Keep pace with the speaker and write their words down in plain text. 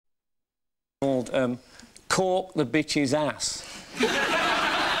cork the bitch's ass?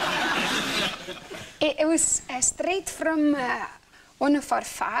 It was straight from one of our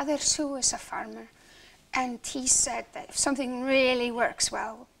fathers who was a farmer. And he said that if something really works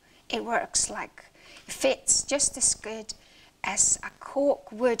well, it works like, it fits just as good as a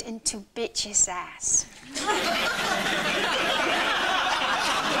cork would into bitch's ass.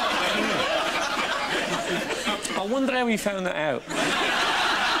 I wonder how he found that out.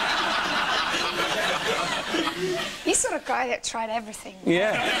 He's sort of guy that tried everything.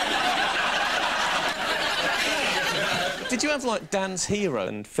 Yeah. Did you have, like, Dan's Hero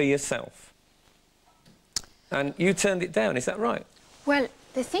and For Yourself? And you turned it down, is that right? Well,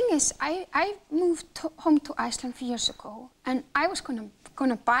 the thing is, I moved home to Iceland 4 years ago, and I was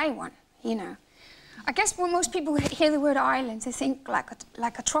gonna buy one, you know. I guess when most people hear the word island, they think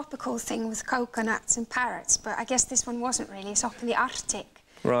like a tropical thing with coconuts and parrots, but I guess this one wasn't really. It's up in the Arctic.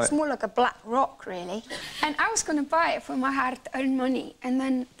 Right. It's more like a black rock, really. And I was gonna buy it for my hard-earned money, and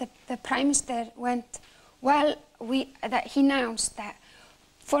then the Prime Minister went, well, that he announced that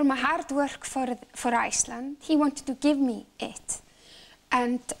for my hard work for Iceland, he wanted to give me it.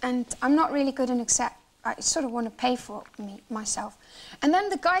 And I'm not really good in accept. I sort of want to pay for myself. And then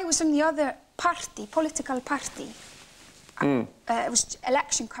the guy was in the other party, political party. It was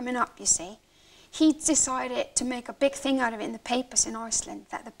election coming up, you see. He decided to make a big thing out of it in the papers in Iceland,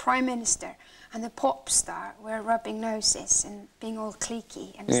 that the Prime Minister and the pop star were rubbing noses and being all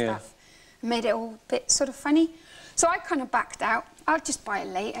cliquey and stuff. Made it all a bit sort of funny. So I kind of backed out. I'll just buy it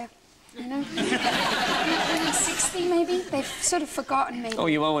later, you know. 60 maybe. They've sort of forgotten me. Oh,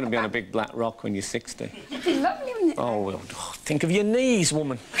 you won't want to be on a big black rock when you're 60. It'd be lovely, wouldn't it? Oh, well, think of your knees,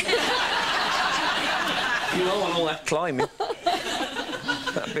 woman. You won't want all that climbing.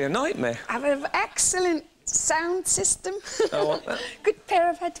 That'd be a nightmare. I have an excellent sound system. I want that. Good pair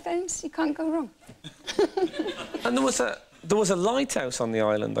of headphones. You can't go wrong. And there was a lighthouse on the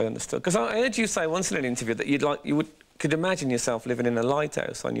island, I understood. Because I heard you say once in an interview that you could imagine yourself living in a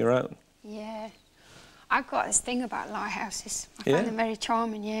lighthouse on your own. Yeah. I've got this thing about lighthouses. I find them very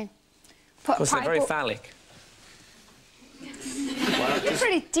charming, yeah. Because they're very phallic. Well, you're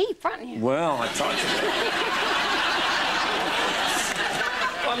pretty deep, aren't you? Well, I tried to.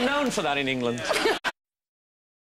 I'm known for that in England.